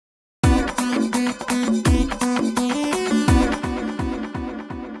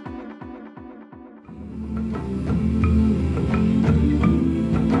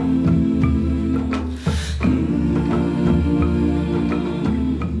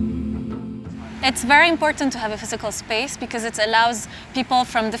It's very important to have a physical space because it allows people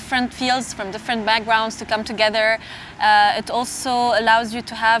from different fields, from different backgrounds to come together. It also allows you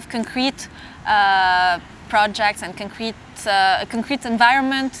to have concrete projects and a concrete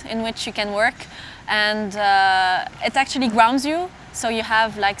environment in which you can work, and it actually grounds you. So you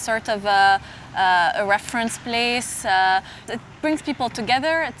have like sort of a reference place. It brings people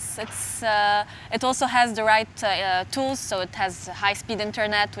together. It also has the right tools. So it has high-speed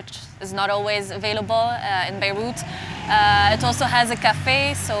internet, which is not always available in Beirut. It also has a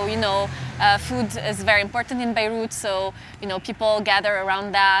cafe. So food is very important in Beirut. So people gather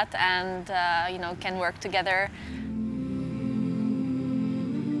around that and can work together.